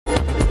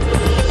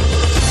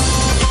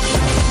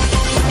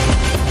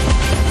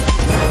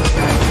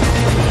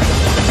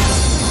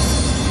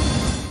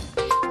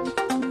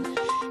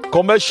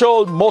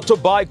Commercial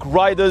motorbike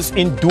riders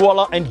in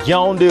Douala and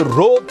Yaoundé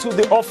rode to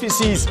the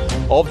offices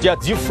of their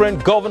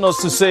different governors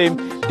to say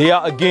they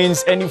are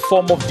against any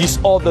form of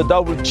disorder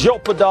that will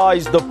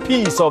jeopardize the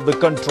peace of the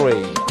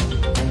country.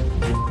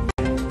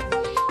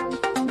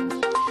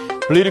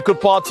 Political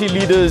party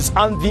leaders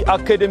and the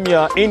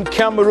academia in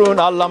Cameroon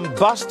are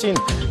lambasting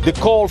the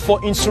call for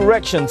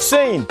insurrection,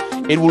 saying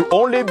it will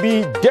only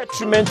be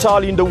detrimental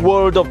in the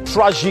world of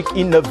tragic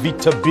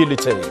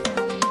inevitability.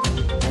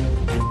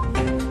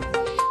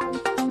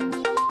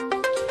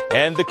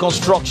 And the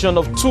construction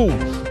of two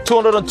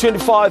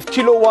 225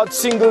 kilowatt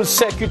single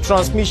circuit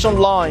transmission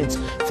lines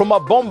from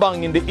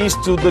Abombang in the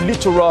east to the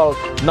littoral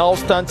now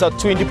stands at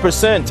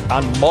 20%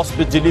 and must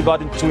be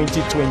delivered in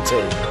 2020.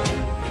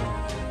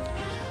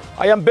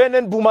 I am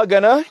Benen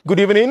Bumagana. Good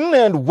evening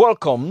and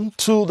welcome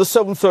to the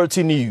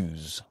 7:30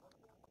 news.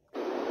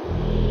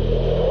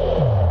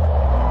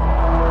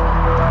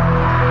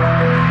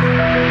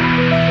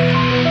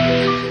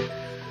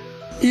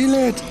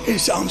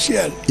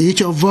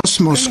 Each of us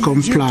must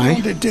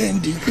comply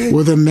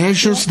with the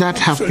measures that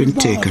have been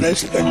taken.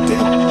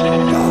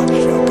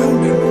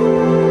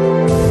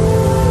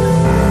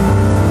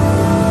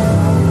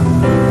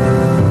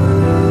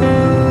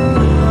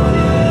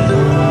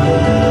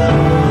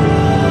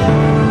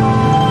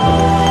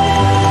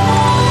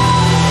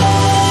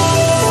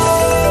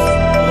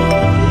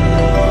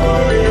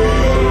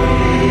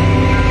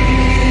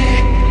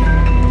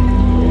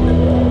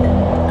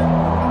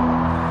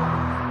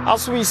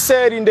 As we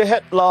said in the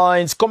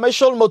headlines,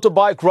 commercial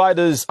motorbike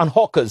riders and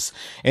hawkers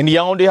in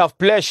Yaoundé have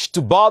pledged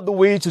to bar the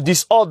way to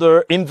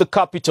disorder in the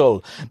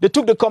capital. They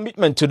took the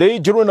commitment today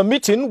during a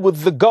meeting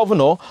with the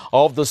governor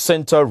of the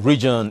Central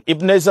Region.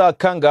 Ibneza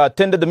Kanga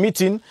attended the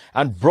meeting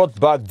and brought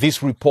back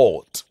this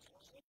report.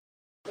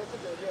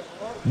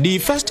 The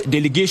first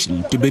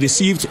delegation to be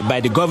received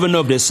by the governor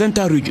of the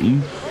Central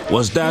Region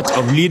was that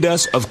of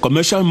leaders of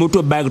commercial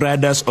motorbike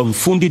riders on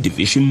Fundi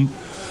Division,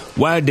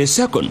 while the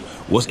second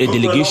was a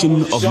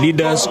delegation of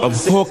leaders of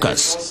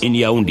hawkers in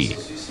Yaoundé.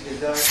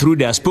 Through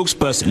their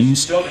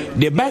spokespersons,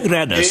 the bike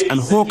riders and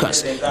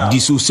hawkers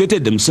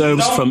dissociated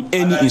themselves from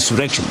any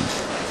insurrection.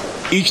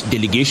 Each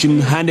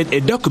delegation handed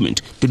a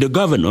document to the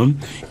governor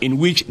in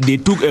which they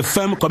took a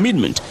firm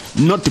commitment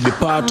not to be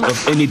part of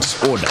any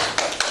disorder.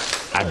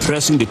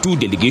 Addressing the two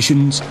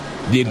delegations,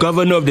 the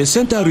governor of the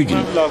Central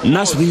Region,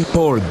 Nasri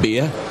Paul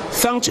Bear,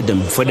 thanked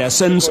them for their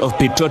sense of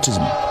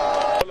patriotism.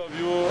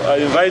 Are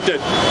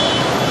invited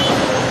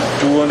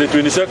to on the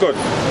 22nd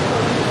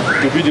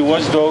to be the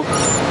watchdog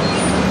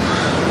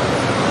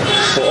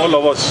for all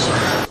of us.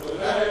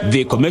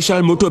 The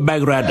commercial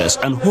motorbike riders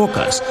and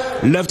hawkers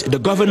left the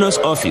governor's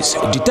office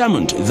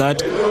determined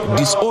that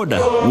disorder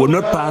will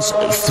not pass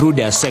through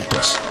their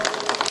sectors.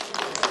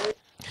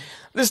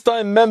 This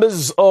time,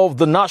 members of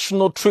the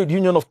National Trade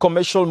Union of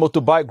Commercial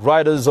Motorbike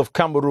Riders of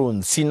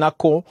Cameroon,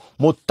 Sinako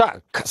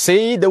Motak,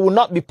 say they will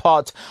not be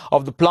part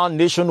of the planned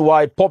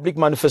nationwide public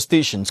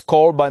manifestations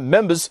called by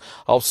members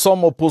of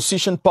some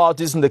opposition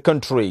parties in the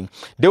country.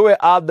 They were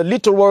at the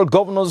Littoral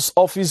Governor's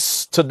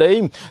office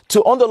today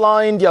to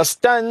underline their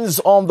stance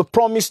on the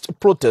promised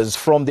protest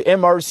from the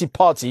MRC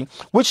party,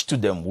 which to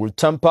them will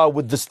tamper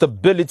with the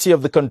stability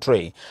of the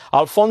country.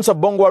 Alphonse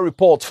Abongwa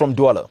reports from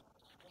Douala.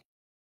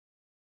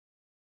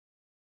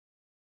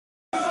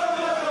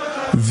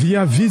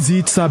 Their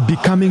visits are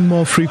becoming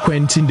more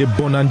frequent in the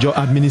Bonanjo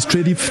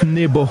administrative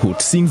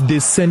neighborhood since they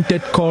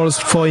scented calls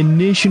for a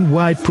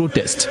nationwide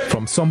protest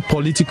from some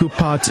political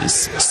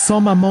parties.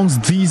 Some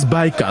amongst these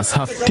bikers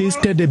have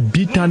tasted the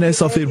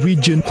bitterness of a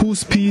region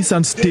whose peace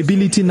and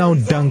stability now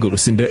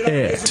dangles in the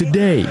air.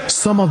 Today,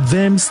 some of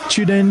them,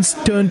 students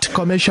turned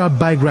commercial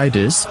bike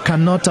riders,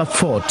 cannot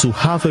afford to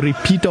have a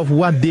repeat of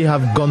what they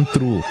have gone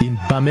through in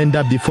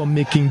Bamenda before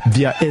making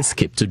their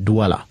escape to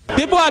Douala.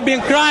 People have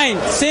been crying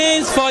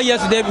since 4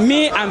 years.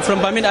 Me, I'm from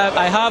Bamenda.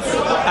 I have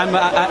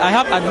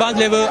advanced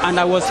level, and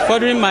I was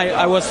following my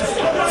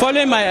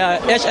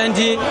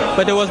HND,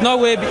 but there was no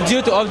way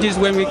due to all this.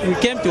 When we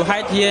came to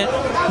hide here,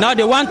 now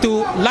they want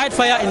to light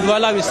fire in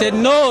Douala. We said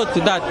no to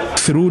that.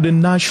 Through the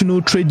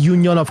National Trade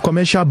Union of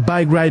Commercial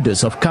Bike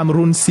Riders of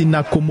Cameroon,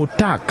 Sinako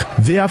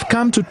Motak, they have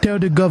come to tell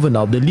the governor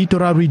of the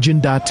littoral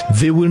region that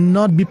they will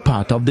not be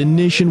part of the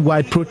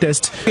nationwide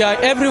protest. We are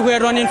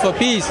everywhere running for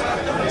peace.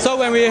 So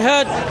when we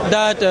heard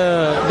that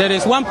there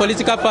is one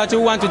political party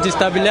who want to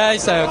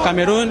destabilize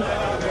Cameroon,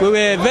 we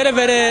were very,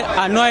 very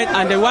annoyed,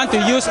 and they want to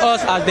use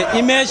us as the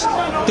image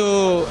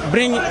to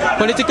bring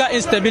political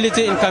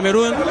instability in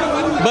Cameroon.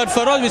 But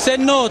for us, we said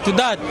no to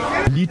that.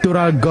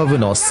 Littoral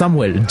Governor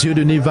Samuel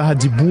Dieudonné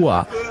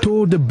Vahadibua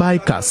told the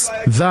bikers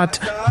that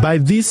by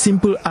this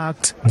simple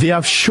act, they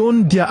have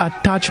shown their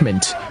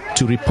attachment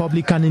to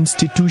Republican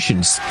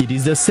institutions. It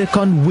is the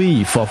second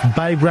wave of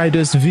bike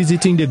riders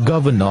visiting the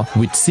governor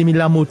with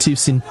similar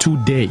motives in 2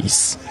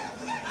 days.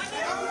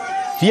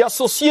 The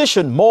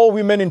association More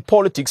Women in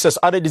Politics has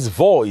added its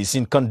voice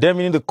in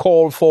condemning the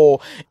call for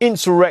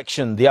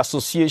insurrection. The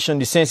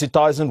association is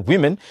sensitizing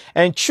women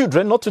and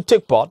children not to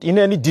take part in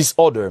any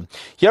disorder.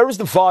 Here is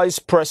the Vice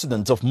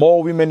President of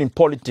More Women in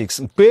Politics,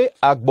 Mpe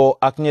Agbo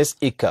Agnes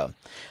Ika.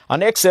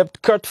 An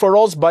excerpt cut for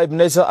us by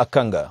Ebenezer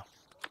Akanga.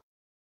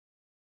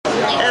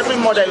 Every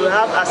mother, you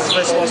have as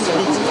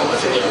responsibility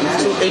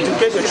to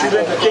educate your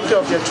children, to take care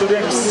of your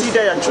children, to see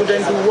that your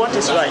children do what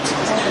is right.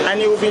 And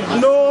it will be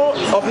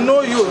of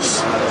no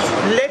use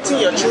letting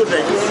your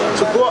children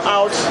to go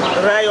out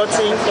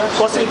rioting,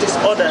 causing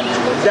disorder,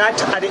 that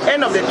at the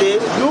end of the day,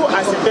 you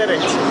as a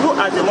parent, you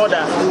as a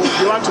mother,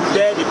 you want to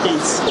bear the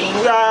pains.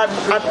 We are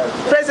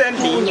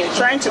presently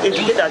trying to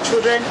educate our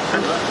children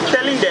and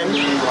telling them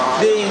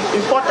the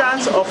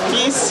importance of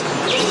peace,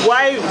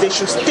 why they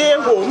should stay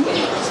home,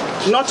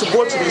 not to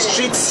go to the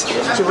streets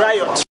to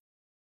riot.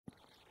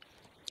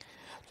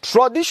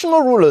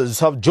 Traditional rulers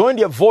have joined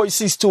their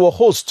voices to a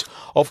host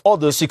of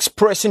others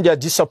expressing their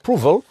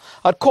disapproval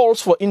at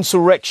calls for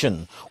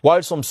insurrection,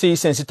 while some say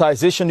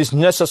sensitization is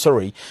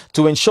necessary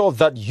to ensure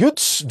that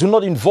youths do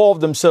not involve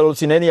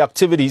themselves in any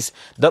activities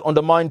that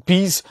undermine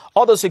peace.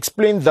 Others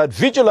explain that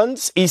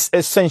vigilance is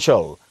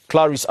essential.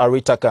 Clarice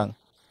Aretakang.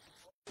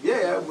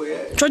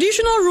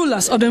 Traditional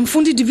rulers of the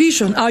Mfundi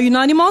division are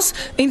unanimous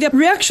in their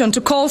reaction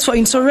to calls for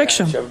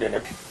insurrection.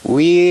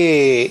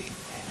 We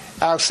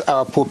ask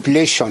our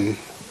population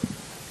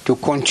to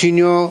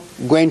continue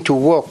going to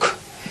work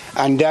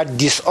and that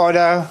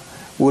disorder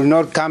will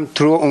not come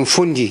through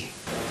Mfundi.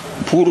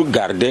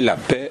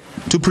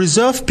 To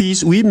preserve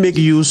peace, we make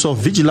use of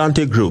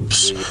vigilante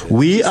groups.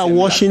 We are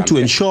working to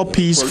ensure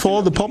peace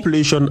for the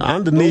population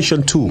and the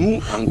nation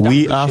too.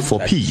 We are for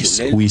peace.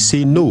 We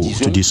say no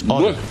to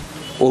disorder.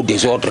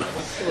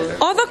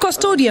 Other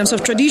custodians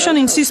of tradition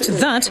insist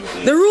that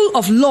the rule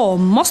of law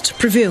must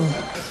prevail.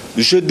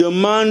 We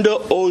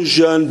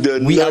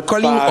are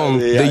calling on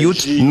the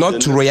youth not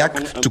to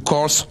react to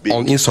calls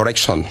on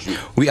insurrection.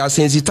 We are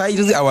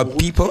sensitizing our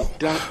people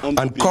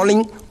and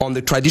calling on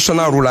the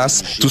traditional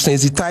rulers to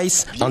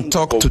sensitize and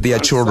talk to their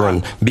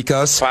children,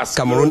 because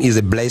Cameroon is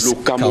a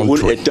blessed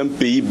country.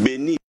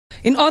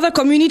 In other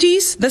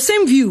communities, the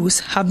same views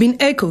have been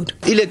echoed.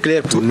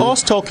 To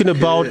us, talking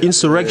about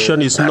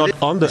insurrection is not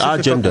on the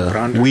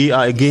agenda. We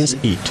are against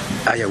it.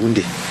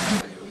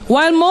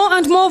 While more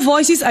and more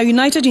voices are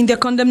united in their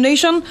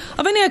condemnation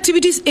of any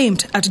activities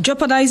aimed at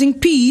jeopardizing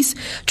peace,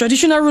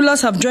 traditional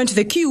rulers have joined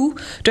the queue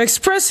to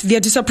express their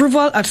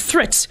disapproval at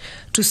threats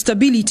to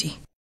stability.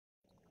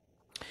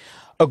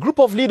 A group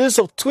of leaders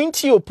of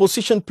 20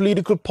 opposition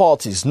political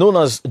parties, known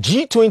as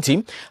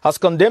G20, has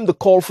condemned the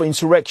call for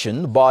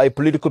insurrection by a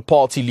political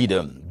party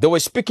leader. They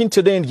were speaking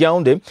today in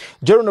Yaoundé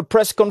during a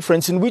press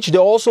conference in which they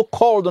also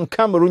called on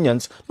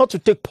Cameroonians not to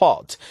take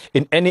part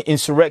in any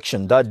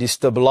insurrection that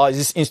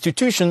destabilizes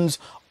institutions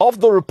of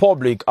the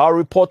Republic. Our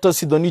reporter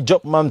Sidonie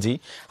Job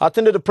Mamdi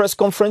attended the press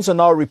conference and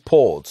now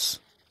reports.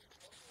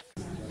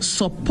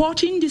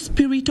 Supporting the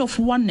spirit of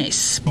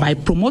oneness by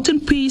promoting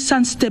peace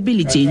and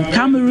stability in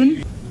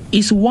Cameroon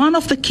is one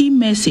of the key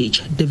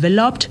messages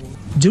developed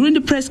during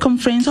the press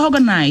conference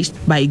organized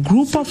by a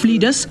group of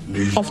leaders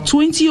of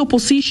 20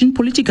 opposition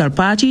political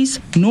parties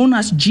known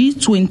as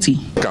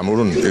G20.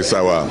 Cameroon is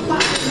our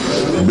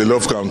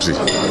beloved country.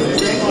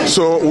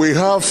 So we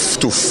have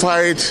to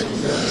fight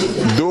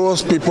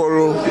those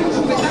people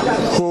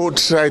who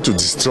try to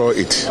destroy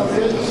it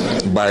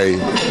by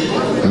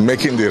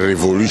making the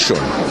revolution.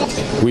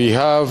 We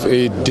have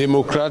a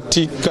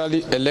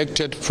democratically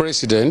elected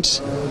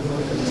president.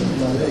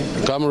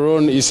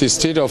 Cameroon is a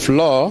state of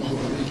law.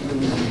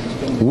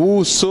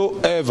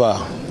 Whosoever,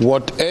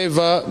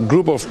 whatever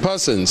group of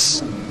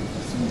persons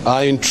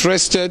are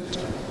interested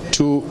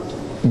to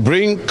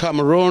bring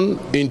Cameroon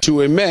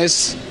into a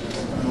mess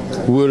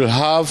will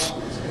have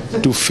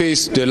to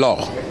face the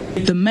law.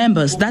 The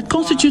members that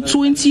constitute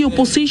 20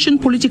 opposition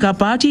political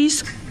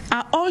parties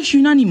are all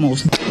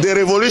unanimous. The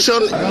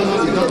revolution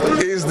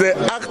is the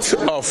act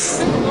of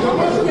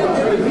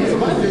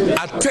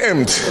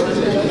attempt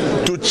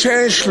to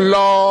change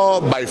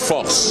law by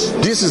force.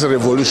 This is a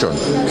revolution.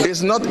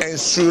 It's not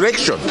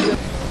insurrection.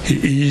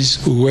 He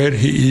is where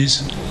he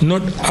is,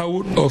 not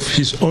out of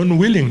his own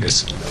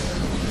willingness,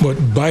 but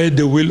by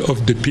the will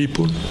of the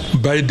people,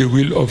 by the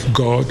will of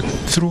God,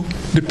 through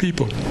the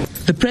people.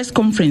 The press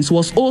conference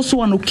was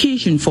also an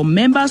occasion for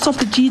members of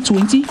the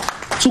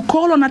G20 to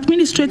call on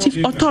administrative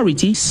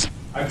authorities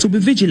to be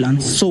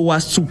vigilant so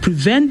as to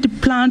prevent the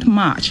planned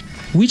march,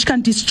 which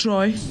can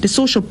destroy the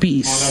social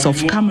peace of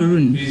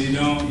Cameroon.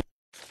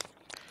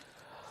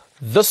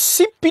 The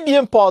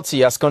CPDM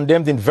party has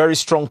condemned in very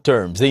strong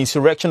terms the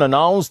insurrection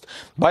announced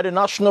by the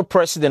national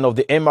president of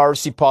the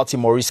MRC party,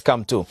 Maurice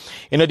Kamto.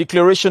 In a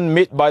declaration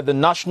made by the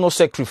National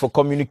Secretary for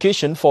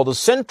Communication for the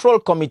Central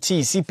Committee,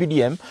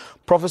 CPDM,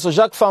 Professor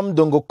Jacques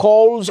Famdongo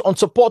calls on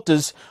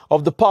supporters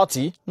of the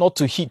party not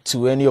to heed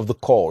to any of the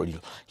call.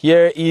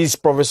 Here is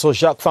Professor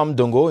Jacques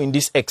Famdongo in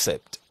this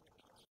excerpt.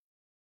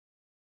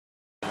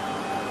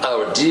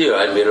 Our dear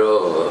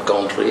admiral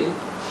country,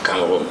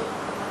 Cameroon,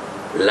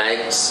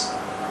 likes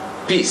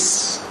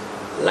peace,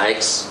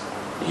 likes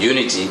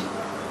unity,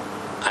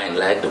 and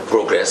like the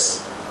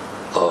progress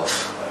of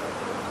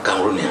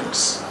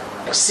Cameroonians.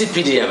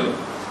 CPDM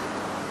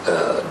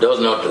does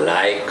not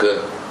like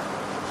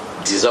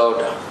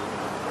disorder.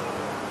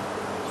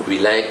 We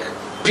like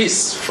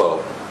peace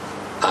for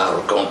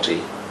our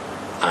country,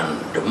 and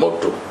the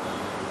motto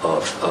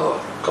of our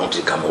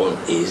country, Cameroon,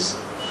 is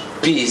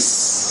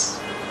peace,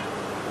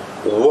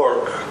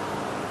 work,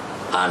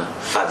 and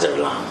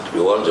fatherland.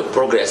 We want the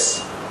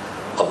progress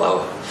of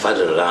our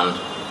fatherland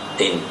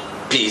in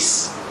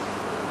peace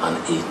and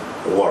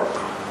in work.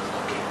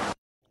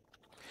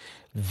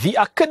 The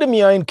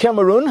academia in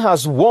Cameroon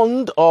has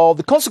warned of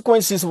the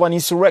consequences of an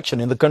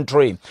insurrection in the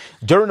country.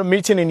 During a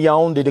meeting in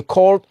Yaoundé, they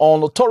called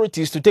on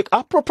authorities to take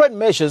appropriate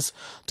measures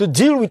to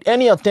deal with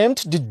any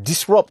attempt to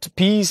disrupt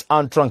peace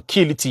and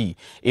tranquility.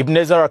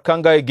 Ebenezer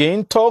Akanga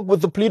again talked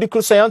with the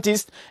political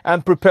scientist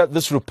and prepared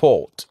this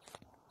report.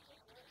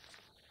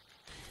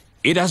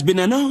 It has been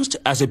announced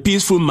as a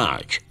peaceful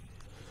march,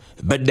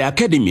 but the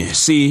academia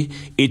say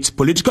its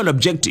political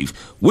objective,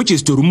 which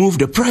is to remove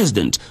the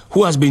president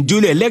who has been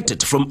duly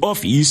elected from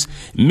office,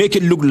 make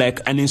it look like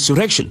an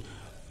insurrection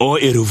or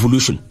a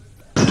revolution.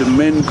 The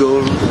main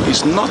goal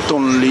is not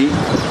only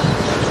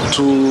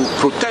to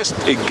protest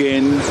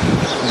against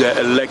the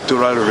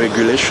electoral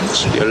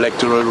regulations, the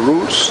electoral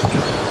rules.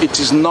 It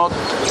is not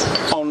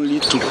only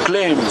to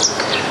claim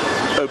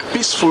a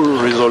peaceful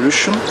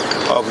resolution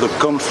of the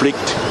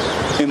conflict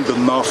in the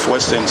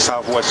northwest and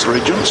southwest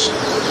regions.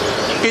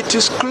 It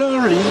is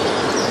clearly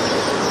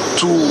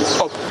to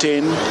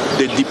obtain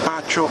the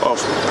departure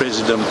of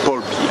President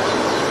Paul Biya.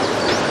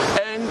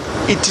 And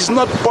it is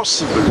not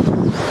possible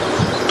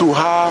to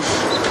have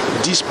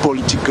this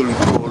political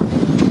goal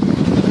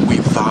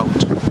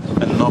without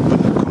an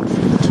open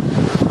conflict,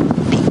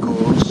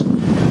 because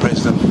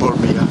President Paul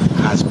Biya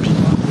has been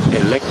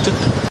elected.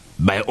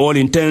 By all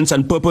intents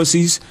and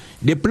purposes,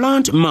 the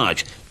planned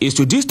march is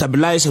to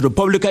destabilize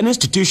Republican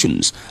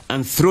institutions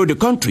and throw the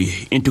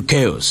country into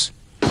chaos.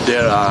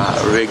 There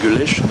are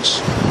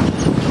regulations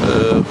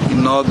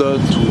in order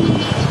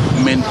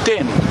to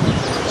maintain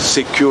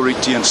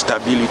security and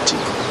stability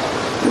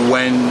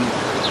when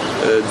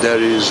there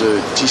is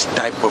this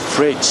type of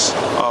threats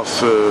of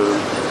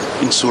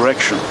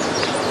insurrection.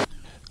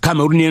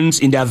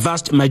 Cameroonians in their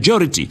vast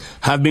majority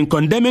have been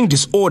condemning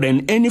disorder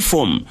in any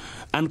form,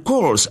 and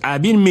calls are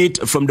being made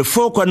from the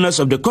four corners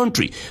of the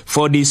country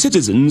for the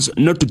citizens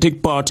not to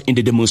take part in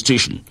the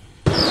demonstration.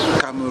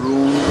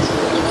 Cameroon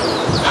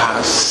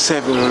has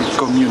several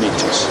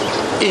communities.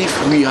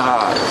 If we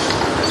have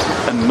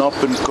an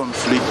open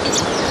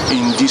conflict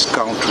in this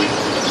country,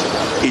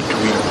 it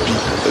will be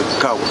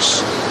a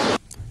chaos.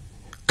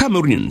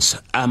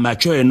 Cameroonians are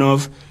mature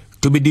enough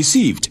to be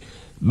deceived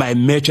by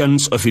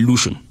merchants of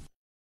illusion.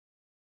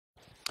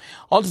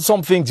 On to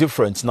something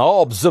different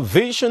now.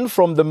 Observation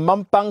from the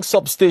Mampang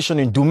substation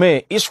in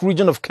Dumé, East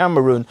region of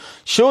Cameroon,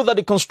 show that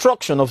the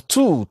construction of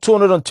two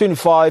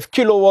 225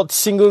 kilowatt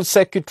single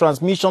circuit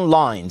transmission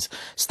lines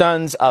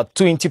stands at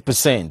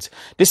 20%.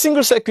 The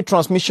single circuit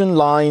transmission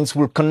lines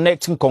will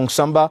connect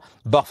Nkongsamba,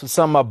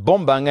 Bafoussama,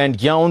 Bombang and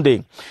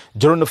Yaoundé.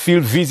 During a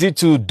field visit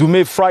to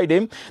Dumé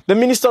Friday, the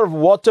Minister of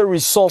Water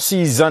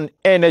Resources and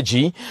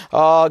Energy,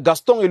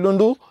 Gaston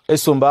Elundu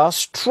Esomba,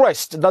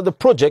 stressed that the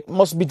project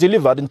must be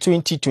delivered in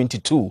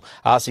 2022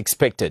 as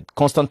expected.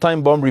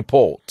 Constantine Baum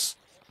reports.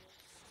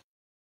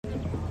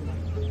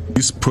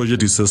 This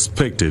project is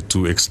expected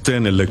to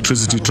extend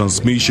electricity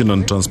transmission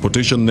and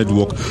transportation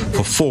network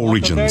for 4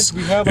 regions.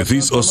 It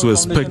is also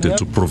expected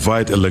to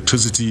provide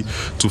electricity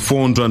to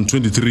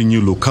 423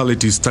 new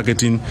localities,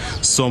 targeting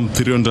some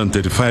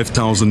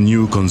 335,000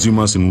 new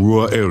consumers in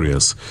rural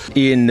areas.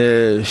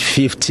 In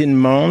 15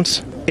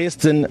 months,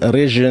 Eastern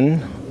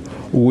region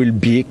will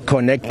be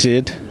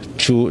connected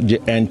to the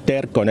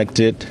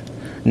interconnected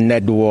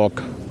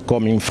network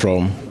coming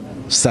from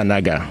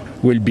Sanaga.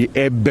 Will be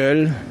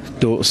able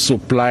to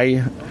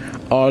supply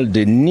all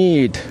the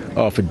need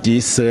of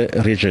this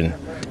region.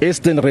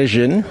 Eastern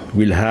region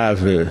will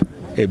have a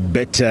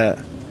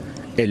better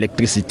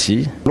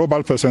electricity.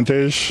 Global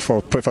percentage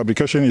for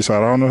prefabrication is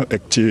around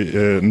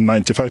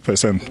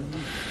 95%.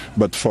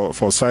 But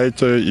for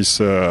site is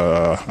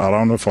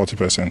around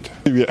 40%.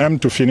 We aim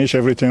to finish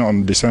everything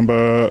on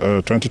December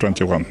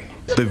 2021.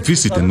 The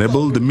visit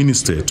enabled the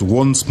minister to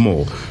once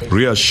more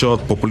reassure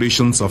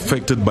populations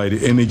affected by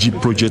the energy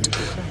project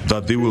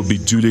that they will be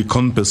duly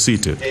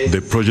compensated.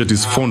 The project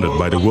is funded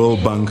by the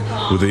World Bank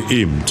with the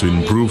aim to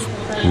improve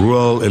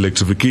rural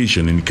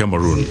electrification in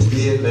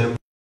Cameroon.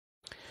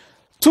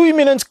 2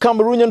 eminent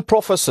Cameroonian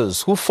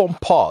professors who form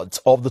part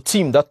of the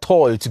team that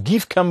toiled to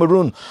give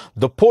Cameroon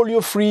the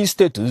polio-free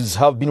status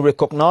have been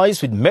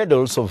recognized with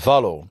medals of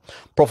valor.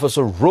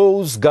 Professor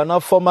Rose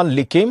Ghana Foreman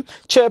Leke,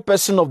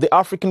 chairperson of the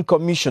African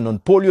Commission on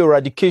Polio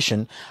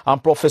Eradication,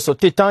 and Professor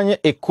Tetanye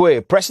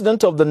Ekwe,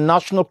 president of the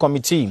National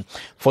Committee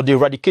for the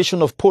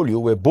Eradication of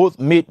Polio, were both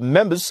made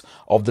members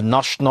of the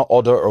National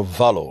Order of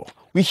Valor.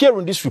 We hear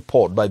in this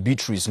report by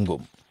Beatrice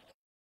Ngom.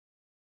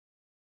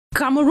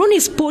 Cameroon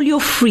is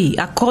polio-free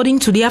according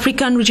to the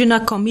African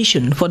Regional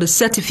Commission for the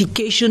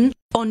Certification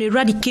on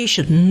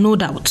Eradication, no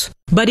doubt.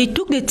 But it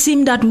took the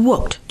team that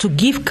worked to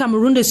give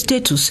Cameroon the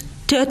status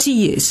 30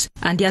 years,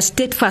 and their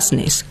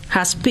steadfastness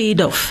has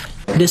paid off.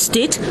 The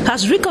state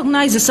has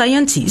recognized the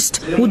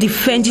scientists who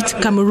defended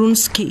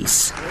Cameroon's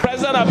case. The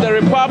President of the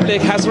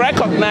Republic has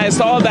recognized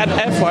all that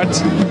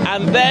effort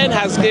and then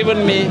has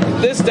given me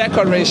this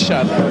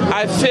decoration.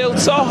 I feel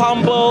so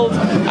humbled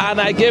and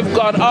I give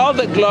God all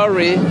the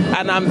glory,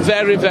 and I'm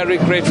very, very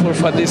grateful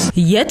for this.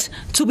 Yet,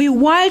 to be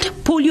wild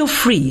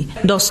polio-free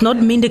does not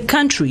mean the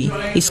country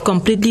is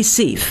completely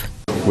safe.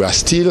 We are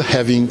still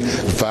having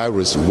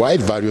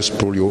wild virus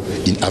polio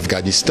in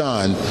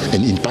Afghanistan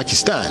and in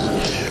Pakistan.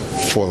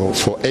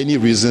 For any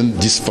reason,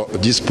 this wild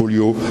virus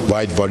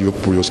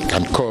polio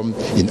can come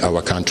in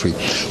our country.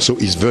 So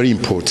it's very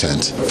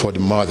important for the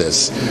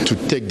mothers to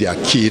take their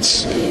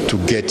kids to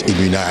get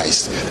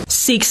immunized.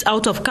 6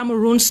 out of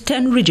Cameroon's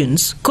 10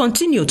 regions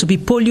continue to be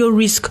polio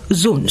risk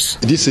zones.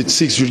 These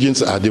 6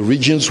 regions are the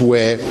regions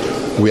where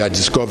we have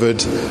discovered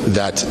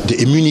that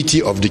the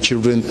immunity of the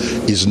children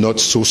is not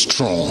so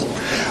strong.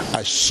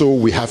 So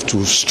we have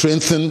to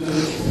strengthen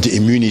the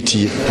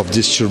immunity of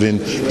these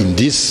children in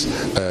these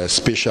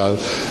special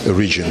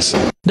regions.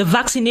 The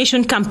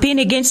vaccination campaign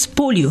against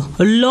polio,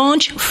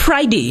 launched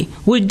Friday,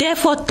 will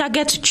therefore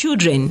target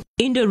children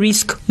in the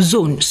risk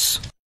zones.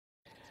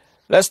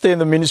 Let's stay in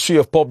the Ministry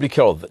of Public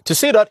Health to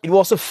say that it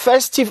was a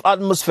festive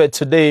atmosphere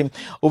today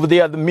over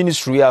there at the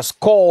ministry as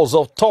scores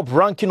of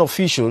top-ranking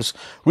officials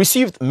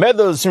received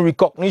medals in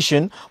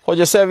recognition for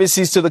their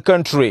services to the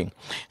country.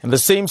 In the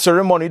same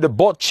ceremony, the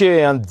board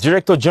chair and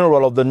Director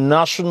General of the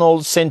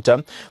National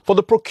Center for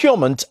the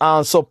Procurement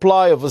and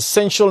Supply of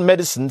Essential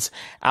Medicines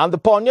and the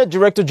pioneer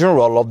Director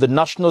General of the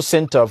National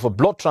Center for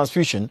Blood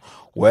Transfusion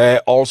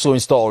were also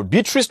installed.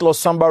 Beatrice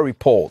Losamba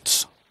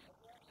reports.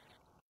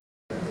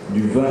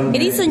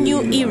 It is a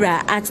new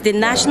era at the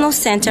National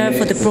Center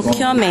for the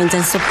Procurement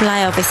and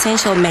Supply of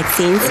Essential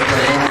Medicines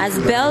as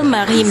Belle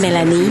Marie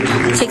Melanie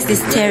takes the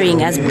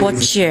steering as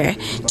board chair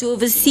to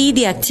oversee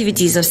the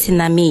activities of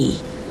Sinami.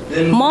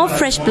 More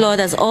fresh blood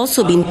has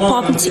also been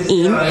pumped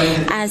in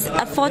as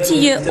a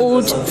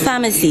 40-year-old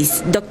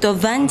pharmacist, Dr.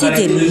 Vandi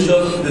Deli,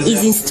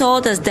 is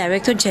installed as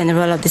Director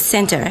General of the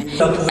center.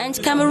 And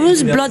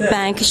Cameroon's blood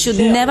bank should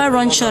never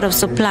run short of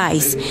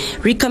supplies.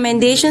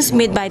 Recommendations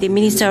made by the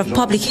Minister of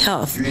Public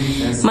Health,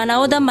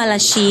 Manaoda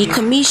Malachi,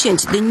 commissioned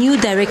the new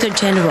Director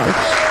General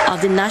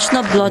of the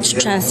National Blood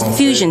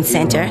Transfusion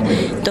Center,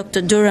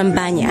 Dr. Doran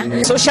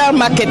Banya. Social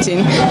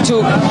marketing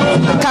to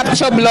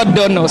capture blood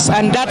donors,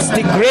 and that's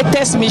the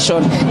greatest mission.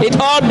 It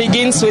all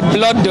begins with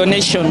blood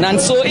donation,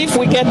 and so if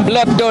we get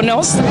blood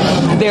donors,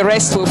 the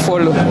rest will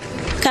follow.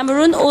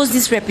 Cameroon owes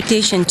this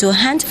reputation to a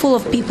handful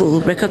of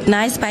people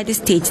recognized by the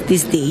state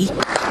this day.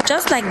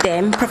 Just like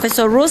them,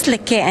 Professor Rose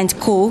Leke and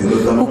co.,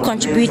 who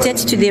contributed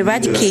to the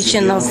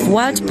eradication of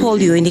wild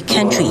polio in the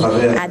country,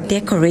 are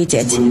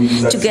decorated,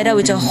 together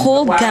with a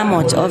whole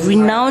gamut of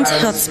renowned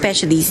health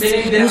specialists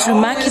whose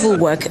remarkable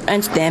work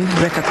earned them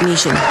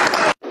recognition.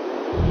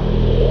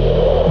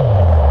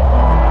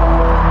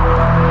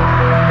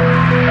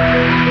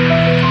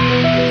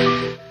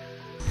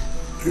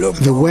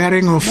 The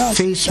wearing of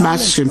face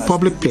masks in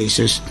public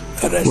places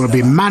will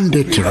be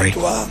mandatory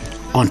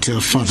until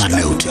further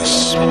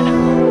notice.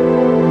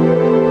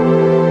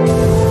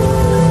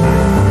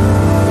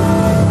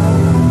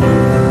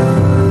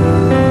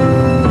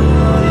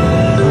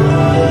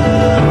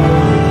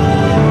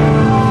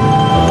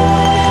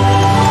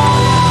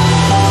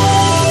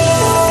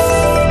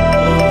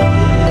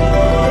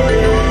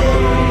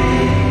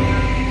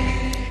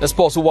 Let's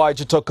pause a while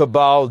to talk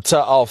about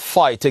our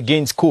fight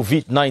against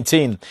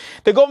COVID-19.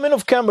 The government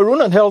of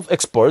Cameroon and health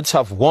experts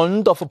have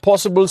warned of a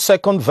possible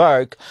second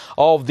vague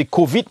of the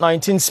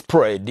COVID-19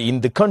 spread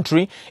in the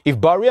country if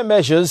barrier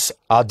measures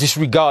are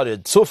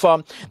disregarded. So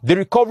far, the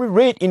recovery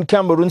rate in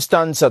Cameroon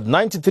stands at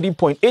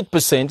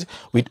 93.8%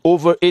 with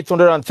over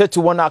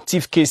 831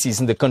 active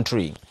cases in the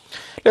country.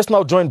 Let's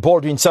now join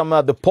Baldwin Sama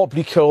at the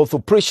Public Health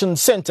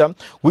Operations Center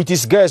with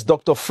his guest,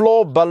 Dr.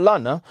 Flo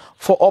Balana,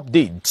 for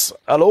updates.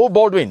 Hello,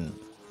 Baldwin.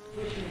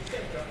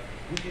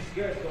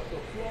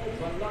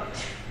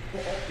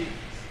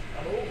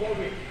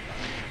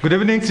 Good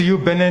evening to you,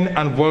 Benin,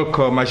 and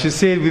welcome. I should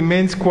say it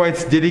remains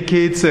quite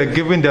delicate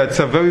given that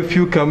very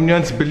few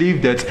Cameroonians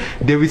believe that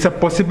there is a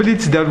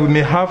possibility that we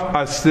may have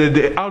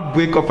the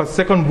outbreak of a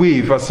second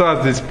wave as far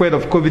as the spread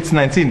of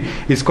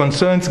COVID-19 is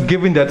concerned,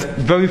 given that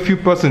very few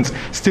persons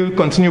still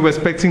continue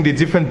respecting the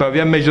different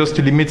barrier measures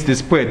to limit the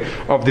spread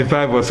of the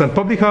virus. And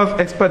public health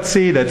experts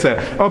say that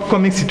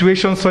upcoming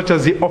situations such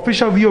as the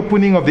official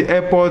reopening of the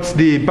airports,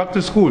 the back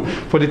to school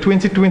for the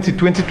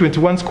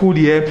 2020-2021 school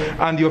year,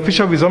 and the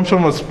official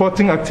resumption of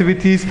sporting activities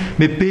activities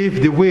may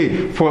pave the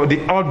way for the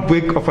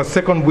outbreak of a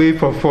second wave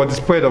for the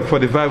spread of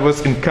the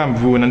virus in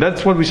Cameroon. And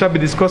that's what we shall be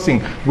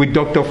discussing with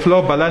Dr.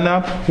 Flor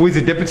Balana, who is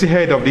the Deputy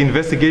Head of the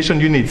Investigation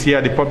Unit here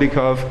at the Public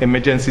Health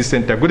Emergency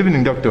Center. Good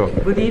evening, Doctor.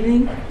 Good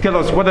evening. Tell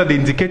us, what are the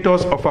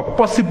indicators of a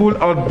possible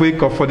outbreak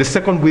for the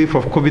second wave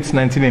of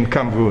COVID-19 in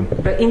Cameroon?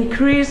 The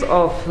increase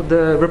of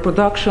the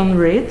reproduction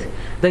rate,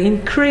 the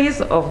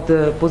increase of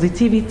the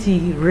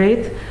positivity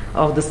rate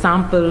of the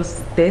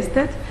samples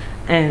tested,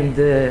 and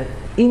the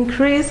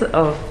increase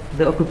of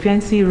the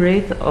occupancy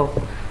rate of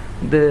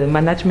the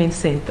management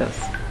centers.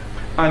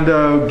 And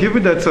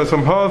given that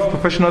some health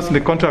professionals in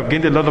the country have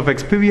gained a lot of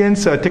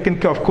experience taking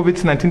care of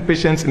COVID-19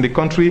 patients in the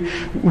country,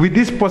 with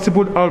this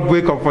possible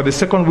outbreak for the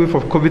second wave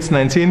of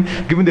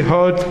COVID-19, given the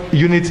health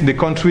units in the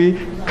country,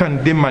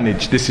 can they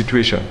manage the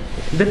situation?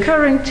 The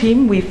current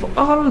team, with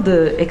all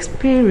the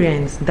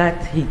experience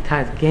that it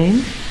has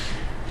gained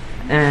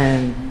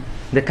and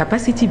the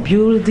capacity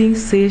building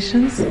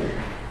sessions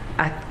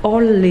at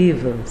all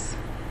levels,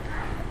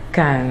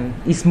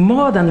 is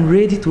more than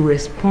ready to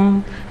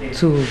respond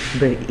to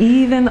the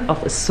event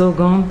of a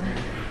second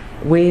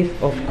wave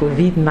of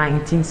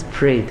COVID-19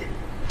 spread.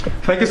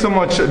 Thank you so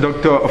much,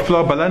 Dr.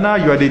 Flor Balana.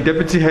 You are the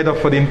Deputy Head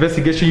of the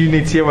Investigation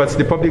Unit here at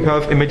the Public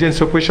Health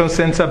Emergency Operations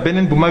Center.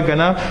 Benin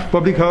Bumagana,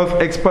 public health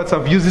experts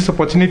have used this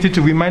opportunity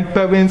to remind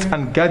parents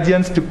and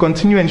guardians to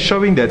continue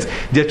ensuring that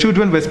their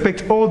children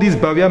respect all these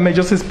barrier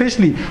measures,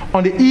 especially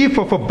on the eve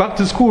of a back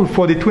to school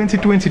for the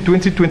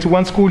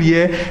 2020-2021 school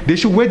year. They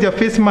should wear their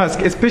face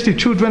mask, especially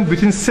children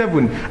between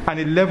 7 and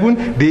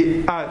 11.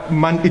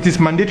 It is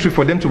mandatory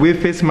for them to wear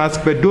face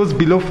masks, but those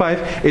below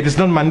 5, it is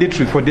not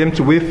mandatory for them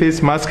to wear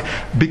face masks.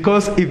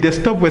 Because if they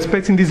stop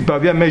respecting these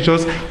barrier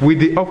measures with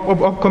the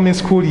upcoming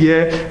school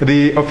year,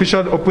 the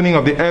official opening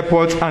of the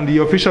airports, and the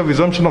official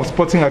resumption of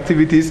sporting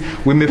activities,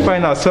 we may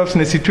find ourselves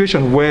in a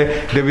situation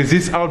where there is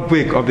this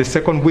outbreak of the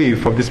second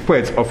wave of the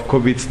spread of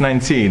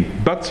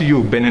COVID-19. Back to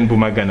you, Benin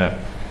Bumagana.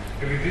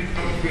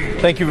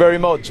 Thank you very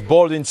much,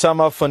 Baldwin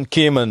Sama van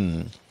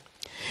Kamer.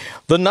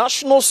 The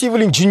National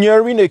Civil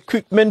Engineering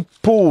Equipment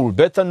Pool,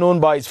 better known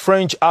by its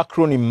French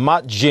acronym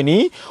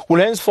MAT-GENI,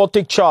 will henceforth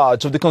take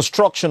charge of the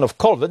construction of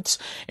culverts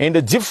in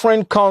the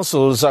different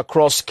councils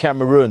across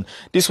Cameroon.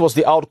 This was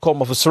the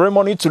outcome of a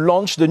ceremony to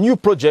launch the new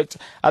project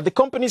at the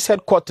company's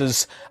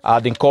headquarters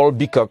at Nkol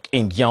Bikok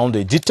in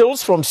Yaoundé.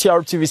 Details from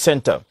Crtv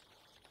Center.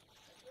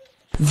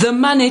 The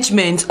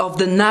management of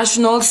the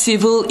National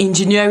Civil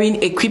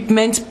Engineering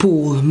Equipment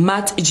Pool,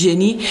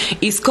 MAT-GENI,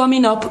 is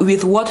coming up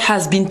with what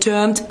has been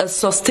termed a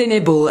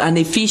sustainable and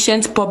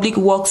efficient public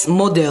works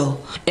model.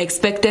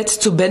 Expected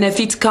to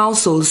benefit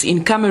councils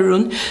in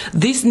Cameroon,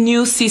 this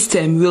new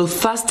system will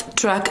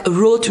fast-track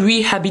road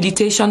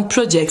rehabilitation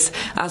projects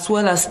as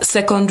well as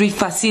secondary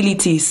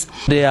facilities.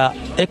 They are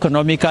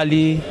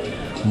economically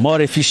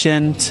more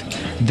efficient,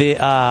 they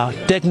are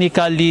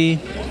technically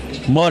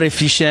more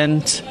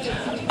efficient,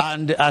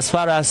 and as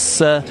far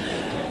as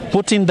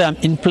putting them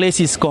in place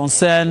is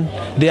concerned,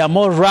 they are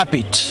more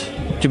rapid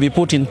to be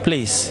put in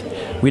place.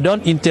 We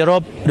don't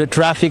interrupt the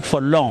traffic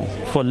for long.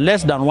 For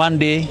less than 1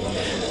 day,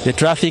 the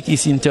traffic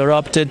is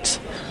interrupted,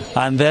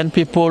 and then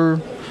people,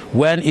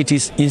 when it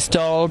is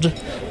installed,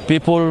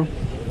 people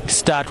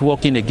start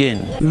working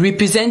again.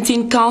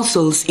 Representing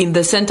councils in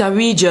the Centre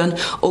region,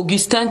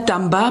 Augustin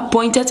Tamba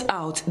pointed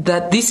out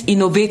that this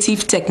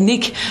innovative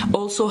technique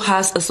also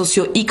has a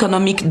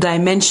socio-economic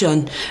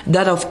dimension,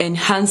 that of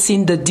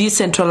enhancing the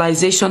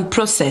decentralization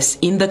process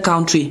in the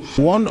country.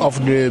 One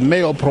of the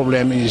major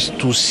problems is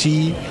to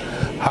see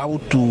how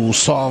to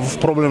solve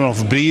problem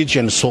of bridge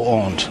and so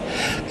on.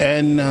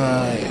 And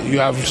you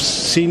have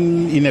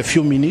seen in a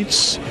few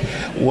minutes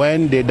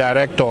when the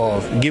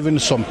director given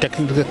some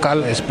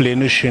technical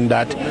explanation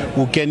that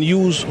we can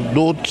use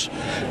those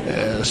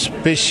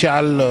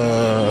special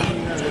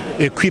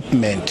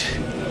equipment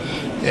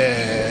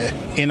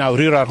in our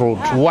rural road.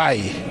 Why?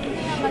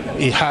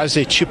 It has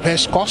a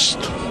cheapest cost.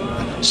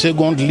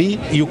 Secondly,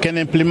 you can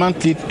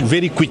implement it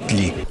very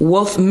quickly.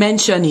 Worth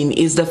mentioning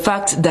is the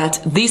fact that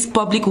this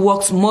public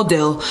works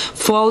model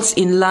falls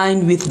in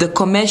line with the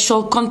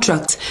commercial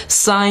contract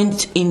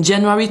signed in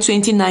January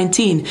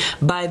 2019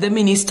 by the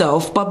Minister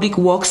of Public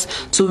Works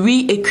to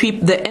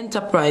re-equip the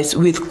enterprise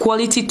with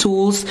quality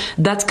tools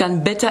that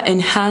can better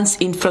enhance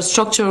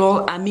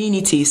infrastructural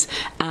amenities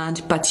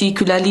and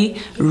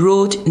particularly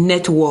road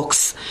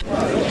networks.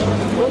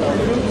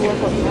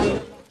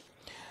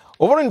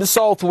 Over in the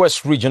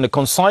southwest region, a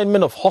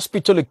consignment of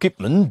hospital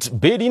equipment,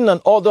 bedding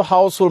and other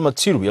household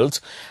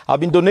materials have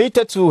been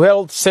donated to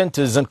health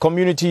centers and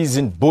communities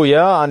in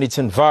Boya and its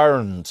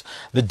environs.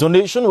 The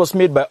donation was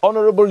made by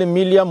Honorable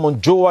Emilia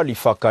Monjoa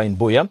Lifaka in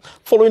Boya,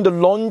 following the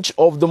launch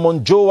of the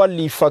Monjoa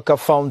Lifaka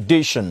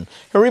Foundation.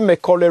 Henry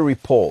McCauley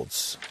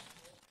reports.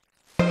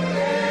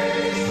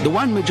 The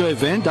one major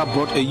event that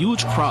brought a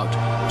huge crowd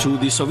to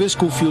the survey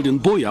school field in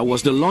Boya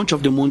was the launch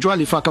of the Monjo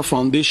Alifaka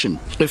Foundation,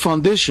 a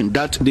foundation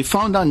that the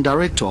founder and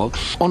director,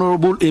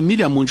 Honorable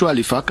Emilia Monjo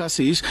Alifaka,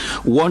 says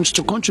wants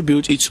to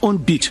contribute its own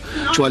bit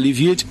to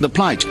alleviate the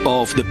plight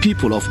of the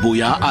people of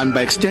Boya and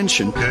by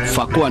extension,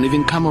 Fako and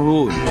even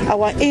Cameroon.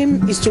 Our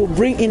aim is to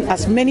bring in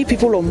as many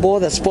people on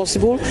board as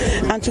possible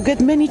and to get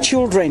many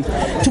children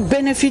to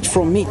benefit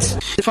from it.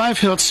 The 5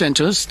 health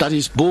centers, that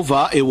is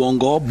Bova,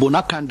 Ewongo,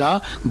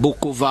 Bonakanda,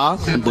 Bokova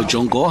and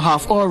Bojongo,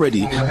 have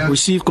already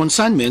received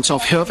consignments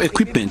of health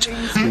equipment,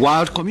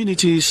 while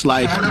communities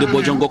like the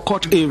Bojongo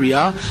Court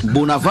area,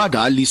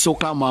 Bonavada,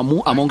 Lisoka,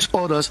 Mamu, amongst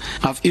others,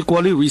 have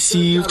equally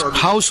received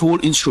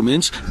household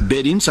instruments,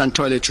 beddings and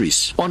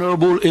toiletries.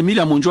 Honorable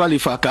Emilia Monjo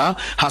Alifaka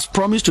has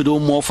promised to do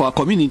more for our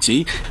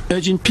community,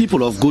 urging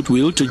people of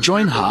goodwill to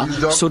join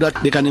her so that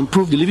they can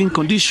improve the living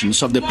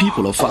conditions of the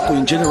people of Fako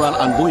in general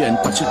and Boya in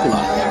particular.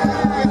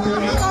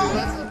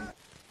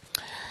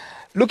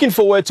 Looking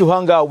forward to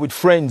hang out with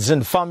friends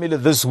and family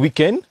this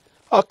weekend?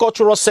 Our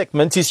cultural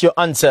segment is your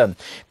answer.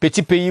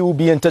 Petit Pays will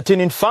be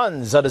entertaining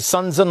fans at the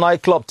Sansa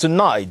nightclub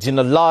tonight in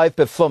a live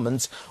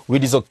performance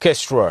with his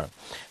orchestra.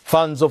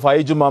 Fans of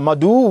Aïdjo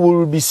Mamadou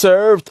will be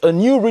served a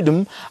new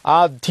rhythm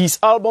at his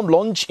album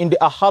launch in the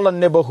Ahala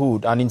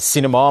neighborhood, and in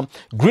cinema,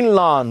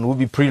 Greenland will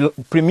be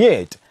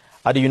premiered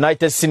at the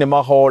United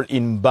Cinema Hall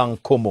in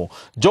Bankomo.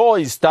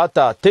 Joyce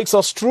Tata takes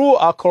us through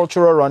our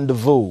cultural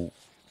rendezvous.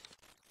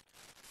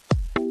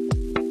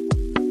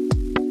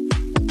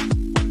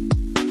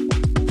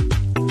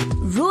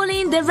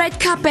 Rolling the red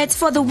carpet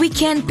for the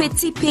weekend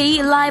Petit Pays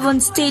live on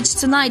stage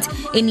tonight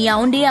in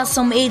Yaoundé at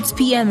some 8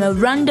 p.m. A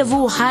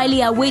rendezvous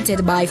highly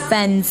awaited by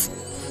fans.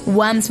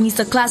 Wham's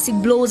Mr. Classic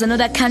blows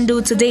another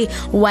candle today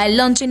while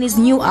launching his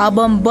new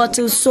album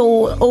Bottle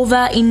Soul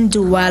over in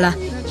Douala.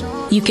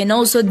 You can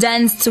also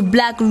dance to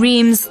Black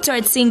Rim's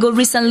third single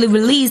recently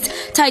released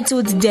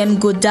titled Them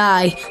Go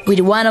Die,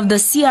 with one of the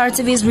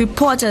CRTV's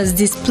reporters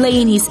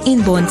displaying his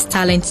inborn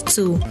talent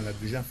too.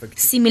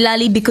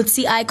 Similarly,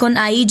 Bikutsi icon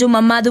Aïdjo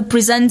Mamadou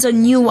presents a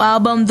new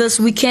album this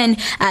weekend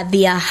at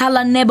the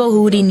Ahala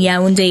neighborhood in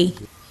Yaoundé.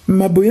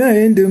 Maboya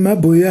ende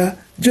maboya,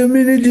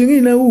 jamini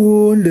dingina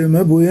uo ende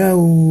maboya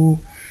uo.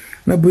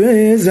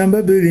 Maboya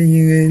zamba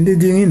beli ende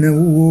dingina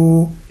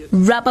uo.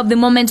 Wrap up the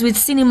moment with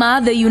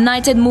cinema. The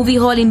United Movie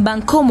Hall in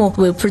Bankomo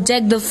will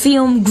project the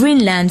film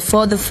Greenland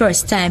for the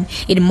first time.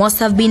 It must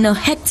have been a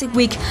hectic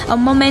week, a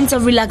moment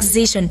of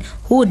relaxation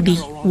would be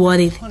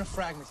worth it.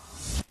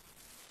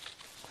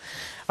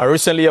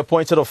 Recently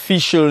appointed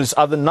officials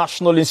at the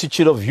National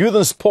Institute of Youth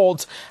and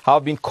Sport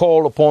have been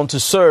called upon to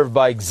serve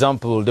by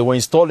example. They were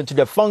installed into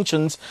their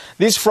functions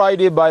this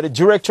Friday by the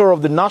director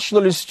of the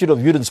National Institute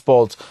of Youth and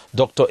Sport,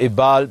 Dr.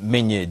 Ebal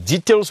Menye.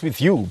 Details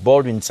with you,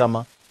 Baldwin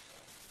Sama.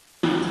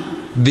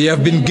 They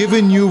have been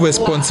given new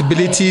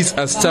responsibilities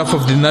as staff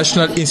of the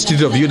National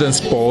Institute of Youth and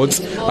Sports,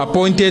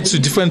 appointed to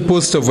different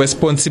posts of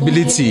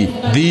responsibility.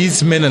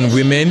 These men and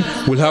women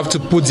will have to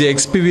put their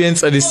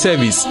experience at the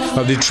service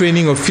of the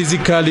training of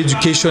physical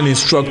education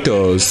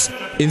instructors.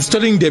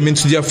 Installing them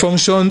into their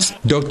functions,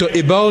 Dr.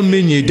 Ebal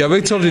Menye,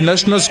 director of the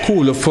National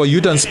School for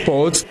Youth and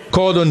Sports,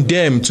 called on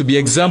them to be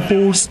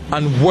examples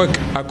and work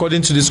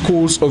according to the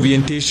school's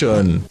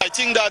orientation. I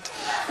think that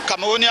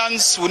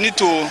Cameroonians will need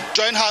to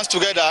join hands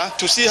together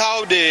to see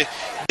how the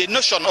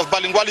notion of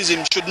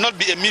bilingualism should not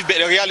be a myth but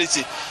a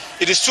reality.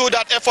 It is true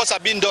that efforts are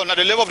being done at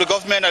the level of the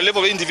government, at the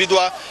level of the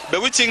individual,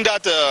 but we think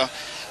that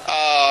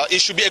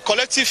it should be a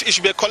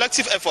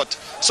collective effort,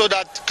 so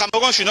that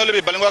Cameroon should not only be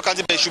a bilingual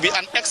country, but it should be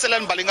an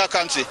excellent bilingual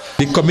country.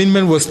 The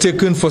commitment was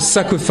taken for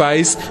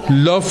sacrifice,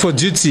 love for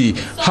duty,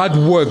 hard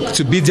work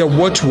to be their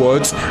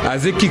watchwords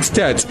as they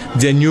kickstart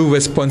their new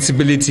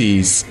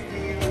responsibilities.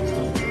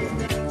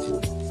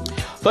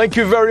 Thank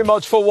you very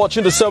much for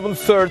watching the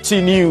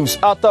 7:30 news.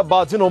 Atta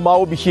Badinoma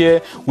will be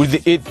here with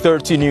the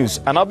 8:30 news.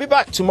 And I'll be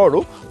back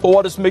tomorrow for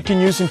what is making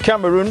news in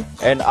Cameroon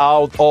and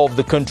out of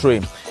the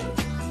country.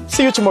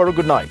 See you tomorrow.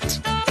 Good night.